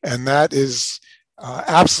 And that is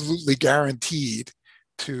absolutely guaranteed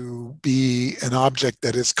to be an object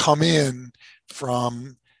that has come in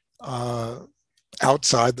from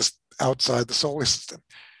outside the solar system.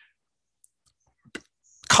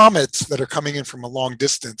 Comets that are coming in from a long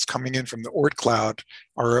distance, coming in from the Oort cloud,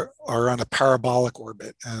 are on a parabolic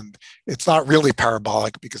orbit. And it's not really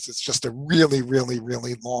parabolic because it's just a really, really,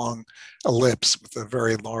 really long ellipse with a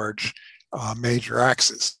very large major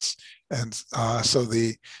axis. And so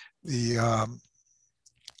the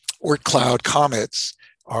Oort cloud comets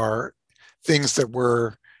are things that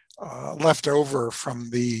were left over from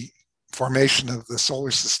the formation of the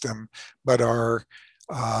solar system, but are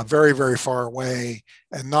very, very far away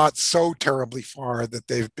and not so terribly far that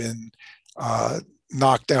they've been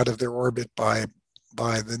knocked out of their orbit by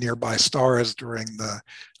the nearby stars during the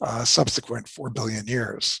subsequent 4 billion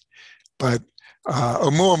years. But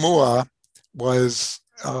Oumuamua was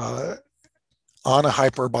on a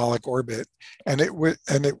hyperbolic orbit, and it was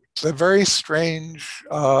a very strange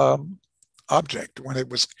object. When it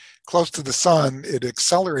was close to the sun, it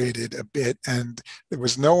accelerated a bit and there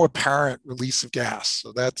was no apparent release of gas.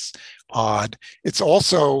 So that's odd. It's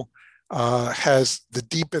also has the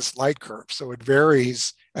deepest light curve. So it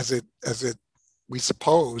varies as it we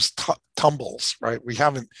suppose tumbles, right? We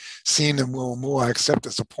haven't seen Oumuamua except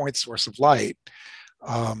as a point source of light.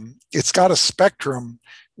 It's got a spectrum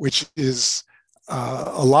which is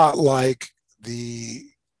a lot like the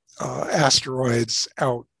asteroids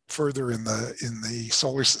out further in the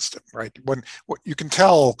solar system, right? What you can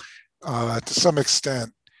tell to some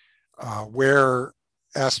extent where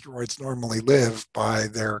asteroids normally live by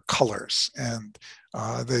their colors, and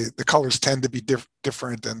the colors tend to be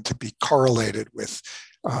different and to be correlated with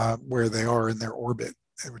where they are in their orbit,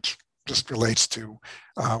 which just relates to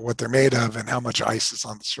what they're made of and how much ice is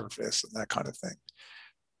on the surface and that kind of thing.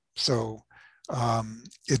 So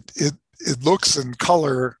it looks in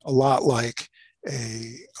color a lot like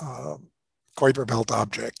a Kuiper belt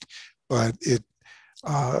object, but it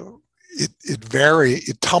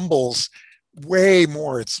tumbles way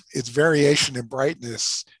more. Its variation in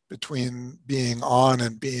brightness between being on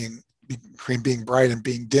and between being bright and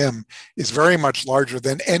being dim is very much larger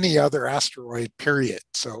than any other asteroid, period.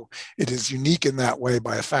 So it is unique in that way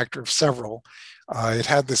by a factor of several. It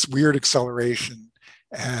had this weird acceleration,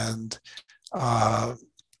 and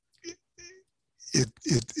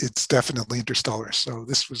it's definitely interstellar. So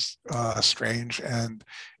this was strange, and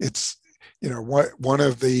it's, you know, one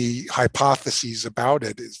of the hypotheses about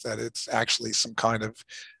it is that it's actually some kind of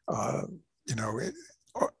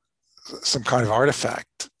some kind of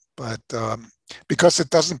artifact, but because it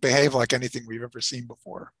doesn't behave like anything we've ever seen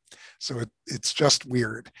before, so it's just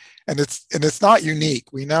weird, and it's not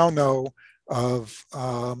unique. We now know of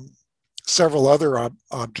several other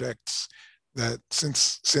objects that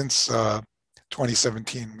since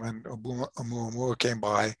 2017, when Oumuamua came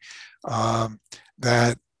by,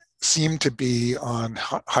 that seem to be on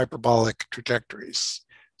hyperbolic trajectories.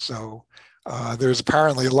 So there's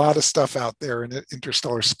apparently a lot of stuff out there in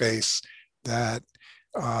interstellar space that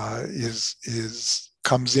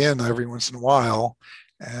comes in every once in a while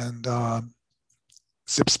and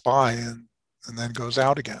zips by and then goes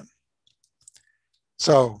out again.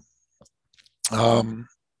 So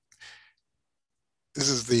this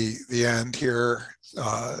is the end here.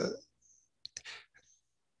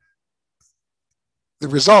 The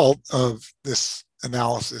result of this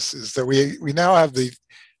analysis is that we now have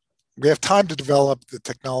time to develop the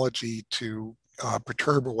technology to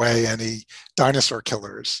perturb away any dinosaur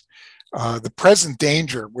killers. The present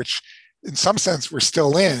danger, which in some sense we're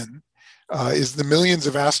still in, is the millions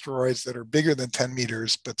of asteroids that are bigger than 10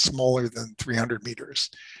 meters but smaller than 300 meters.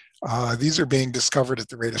 These are being discovered at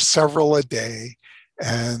the rate of several a day,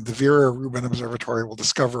 and the Whipple Observatory will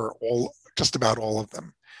discover just about all of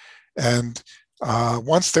them. And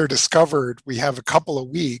once they're discovered, we have a couple of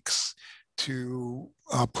weeks to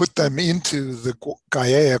put them into the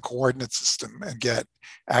Gaia coordinate system and get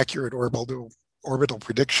accurate orbital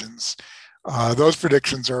predictions. Those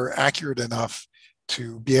predictions are accurate enough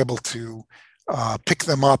to be able to pick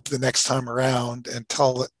them up the next time around and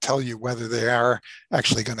tell you whether they are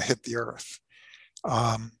actually going to hit the Earth.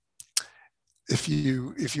 If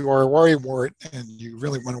you are a worrywart and you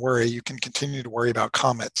really want to worry, you can continue to worry about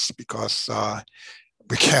comets, because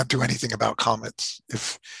we can't do anything about comets.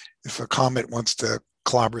 If a comet wants to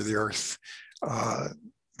clobber the Earth,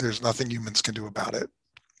 there's nothing humans can do about it.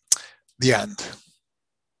 The end.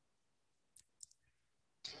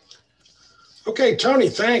 Okay, Tony,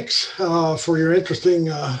 thanks for your interesting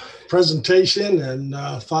presentation and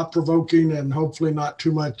thought-provoking, and hopefully not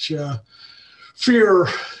too much fear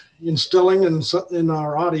instilling in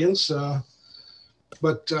our audience,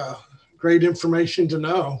 but great information to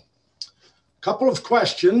know. A couple of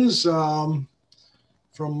questions from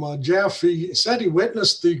Jeff. He said he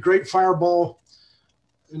witnessed the Great Fireball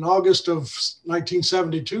in August of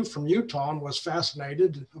 1972 from Utah and was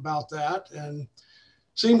fascinated about that. And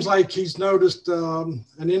seems like he's noticed an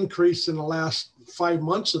increase in the last 5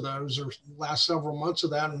 months of those, or last several months of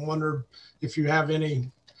that, and wondered if you have any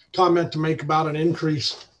comment to make about an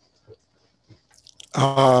increase.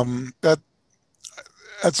 That's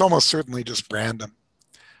almost certainly just random.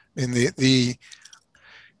 I mean, the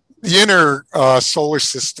inner solar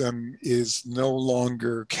system is no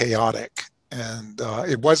longer chaotic, and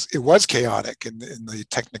it was chaotic in the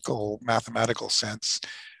technical mathematical sense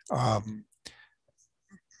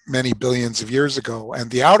many billions of years ago.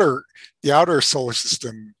 And the outer solar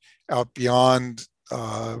system out beyond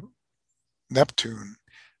Neptune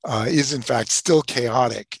is in fact still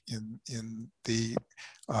chaotic in the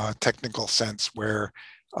technical sense, where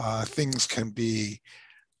things can be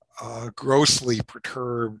grossly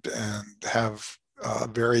perturbed and have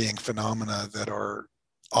varying phenomena that are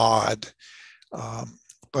odd.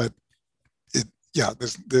 But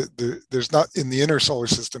there's not, in the inner solar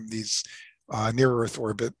system, these near Earth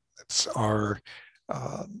orbits are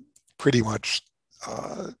pretty much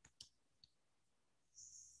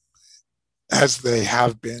as they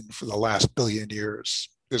have been for the last billion years.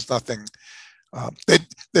 There's nothing.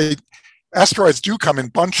 Asteroids do come in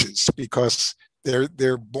bunches because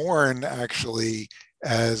they're born actually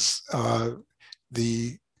as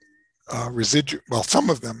the residual. Well, some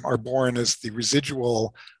of them are born as the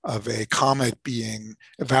residual of a comet being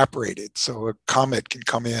evaporated. So a comet can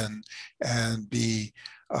come in and be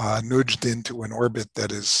nudged into an orbit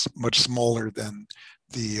that is much smaller than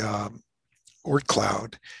the Oort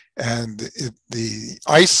cloud, and the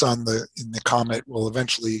ice in the comet will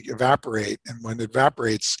eventually evaporate. And when it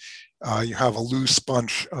evaporates, you have a loose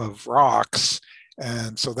bunch of rocks,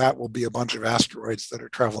 and so that will be a bunch of asteroids that are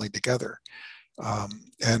traveling together.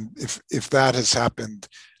 And if that has happened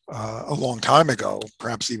a long time ago,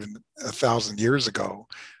 perhaps even 1,000 years ago,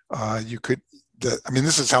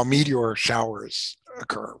 this is how meteor showers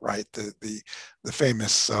occur, right? The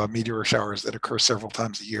famous meteor showers that occur several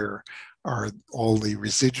times a year are all the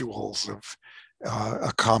residuals of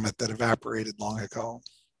a comet that evaporated long ago.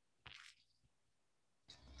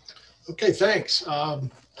 Okay, thanks.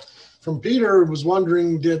 From Peter, was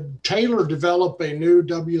wondering, did Taylor develop a new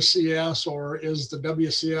WCS, or is the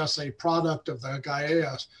WCS a product of the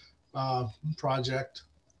Gaia project?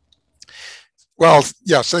 Well,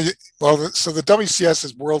 yeah. So the WCS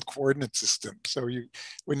is World Coordinate System. So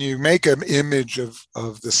when you make an image of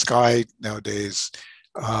the sky nowadays,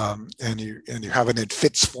 and you have it in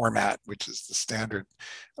FITS format, which is the standard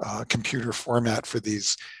computer format for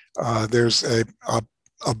these, there's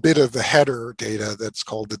a bit of the header data that's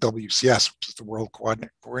called the WCS, which is the World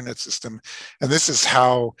Coordinate System. And this is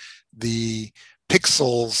how the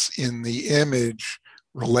pixels in the image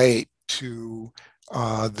relate to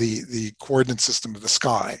the coordinate system of the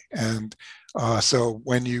sky. And so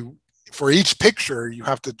for each picture, you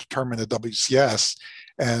have to determine a WCS.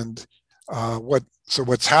 And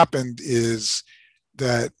what's happened is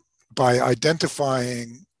that by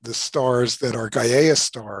identifying the stars that are Gaia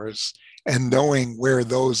stars and knowing where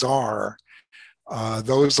those are,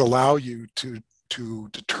 those allow you to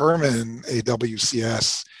determine a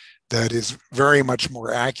WCS that is very much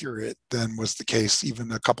more accurate than was the case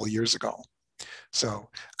even a couple of years ago. So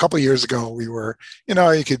a couple of years ago, we were, you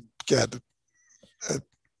could get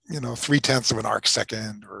 0.3 of an arc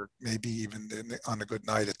second, or maybe even on a good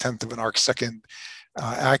night, 1/10 of an arc second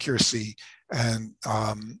accuracy. And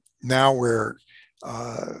now we're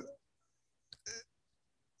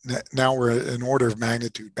an order of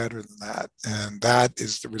magnitude better than that. And that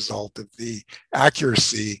is the result of the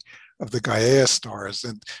accuracy of the Gaia stars.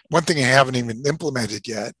 And one thing I haven't even implemented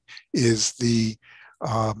yet is the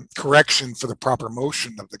correction for the proper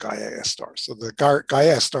motion of the Gaia stars. So the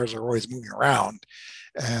Gaia stars are always moving around.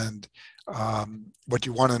 And what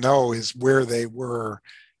you want to know is where they were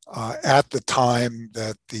at the time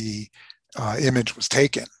that the image was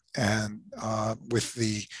taken. And with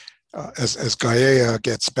the as Gaia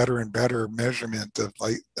gets better and better measurement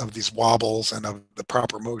of these wobbles and of the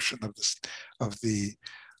proper motion of the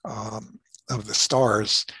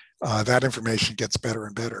stars, that information gets better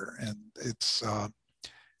and better, and it's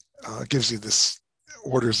gives you this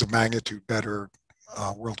orders of magnitude better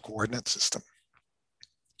world coordinate system.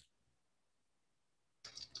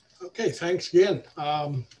 Okay, thanks again.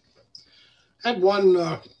 Had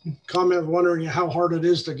one comment wondering how hard it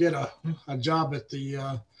is to get a job at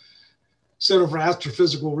the Center for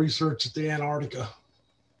Astrophysical Research at the Antarctica?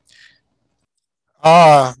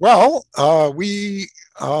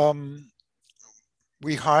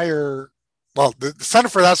 We hire, well, the Center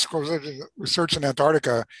for Astrophysical Research in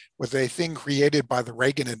Antarctica was a thing created by the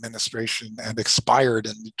Reagan administration and expired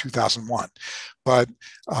in 2001. But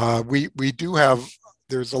we do have,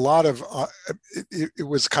 there's a lot of, it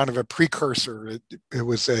was kind of a precursor. It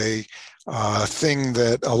was a thing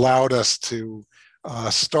that allowed us to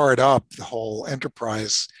start up the whole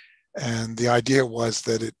enterprise. And the idea was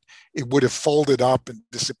that it would have folded up and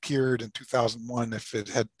disappeared in 2001 if it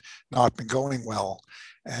had not been going well.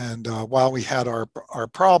 And while we had our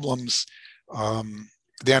problems, the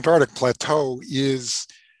Antarctic Plateau is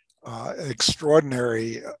an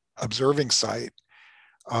extraordinary observing site.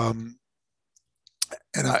 And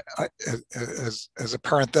as a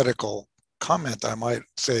parenthetical comment, I might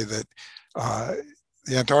say that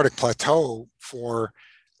the Antarctic Plateau for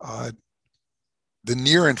the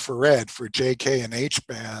near infrared for JK and H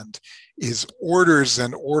band is orders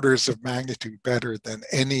and orders of magnitude better than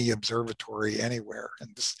any observatory anywhere.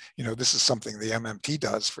 And this, this is something the MMT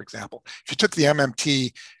does, for example. If you took the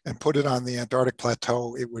MMT and put it on the Antarctic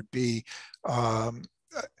Plateau, it would be,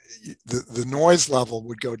 the noise level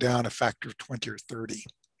would go down a factor of 20 or 30.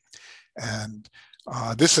 And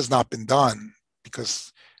this has not been done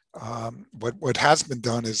because what has been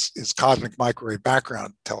done is cosmic microwave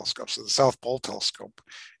background telescopes. So the South Pole Telescope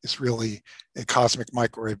is really a cosmic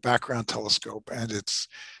microwave background telescope, and it's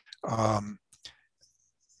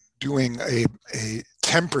doing a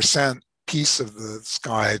 10% piece of the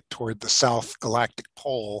sky toward the South Galactic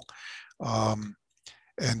Pole. And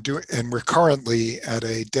we're currently at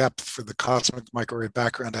a depth for the cosmic microwave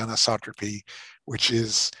background anisotropy, which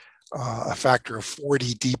is a factor of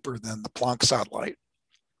 40 deeper than the Planck satellite.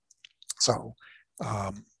 So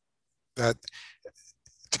that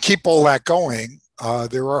to keep all that going,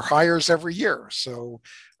 there are hires every year. So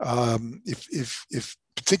if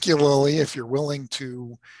particularly if you're willing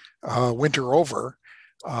to winter over,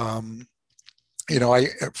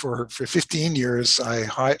 for 15 years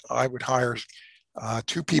I would hire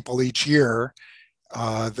 2 people each year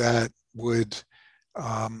that would.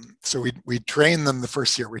 So we'd train them the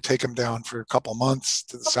first year. We take them down for a couple months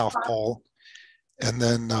to the South Pole, and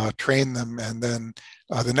then train them. And then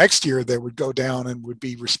the next year they would go down and would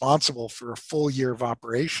be responsible for a full year of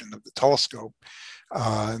operation of the telescope.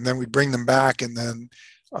 And then we'd bring them back, and then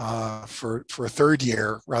for a third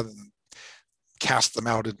year, rather than cast them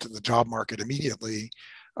out into the job market immediately,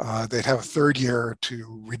 they'd have a third year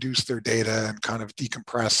to reduce their data and kind of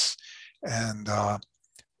decompress and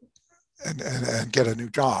get a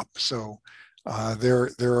new job. So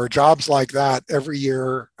there are jobs like that every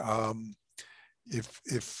year.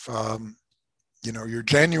 If you're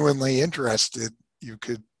genuinely interested, you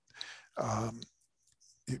could,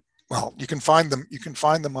 you can find them. You can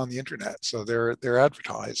find them on the internet. So they're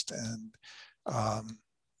advertised, and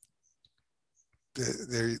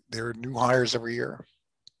there are new hires every year.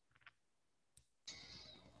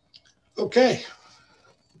 Okay,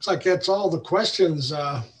 looks like that's all the questions.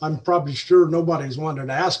 I'm probably sure nobody's wanted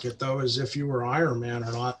to ask it though, as if you were Iron Man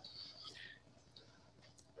or not.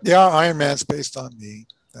 Yeah, Iron Man's based on me.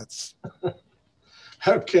 That's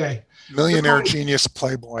okay. Millionaire genius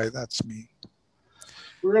playboy. That's me.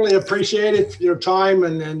 We really appreciate it, your time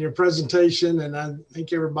and your presentation, and I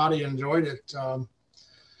think everybody enjoyed it.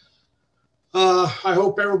 I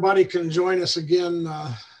hope everybody can join us again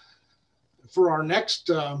for our next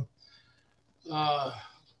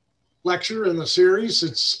lecture in the series.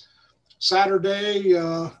 It's Saturday,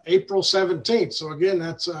 April 17th. So again,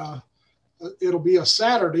 that's it'll be a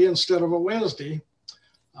Saturday instead of a Wednesday.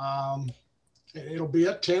 It'll be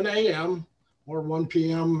at 10 a.m. or 1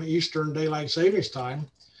 p.m. Eastern Daylight Savings Time.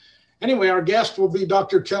 Anyway, our guest will be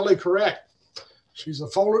Dr. Kelly Correct. She's a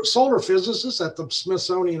solar physicist at the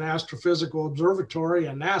Smithsonian Astrophysical Observatory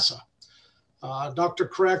and NASA. Dr.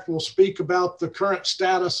 Correct will speak about the current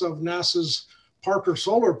status of NASA's Parker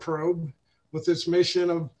Solar Probe with its mission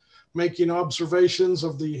of making observations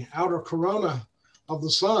of the outer corona of the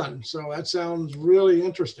sun. So that sounds really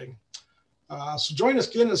interesting. So join us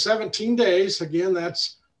again in 17 days. Again,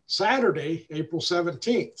 that's Saturday, April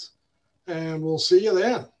 17th. And we'll see you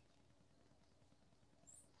then.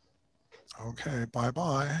 Okay,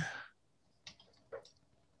 bye-bye.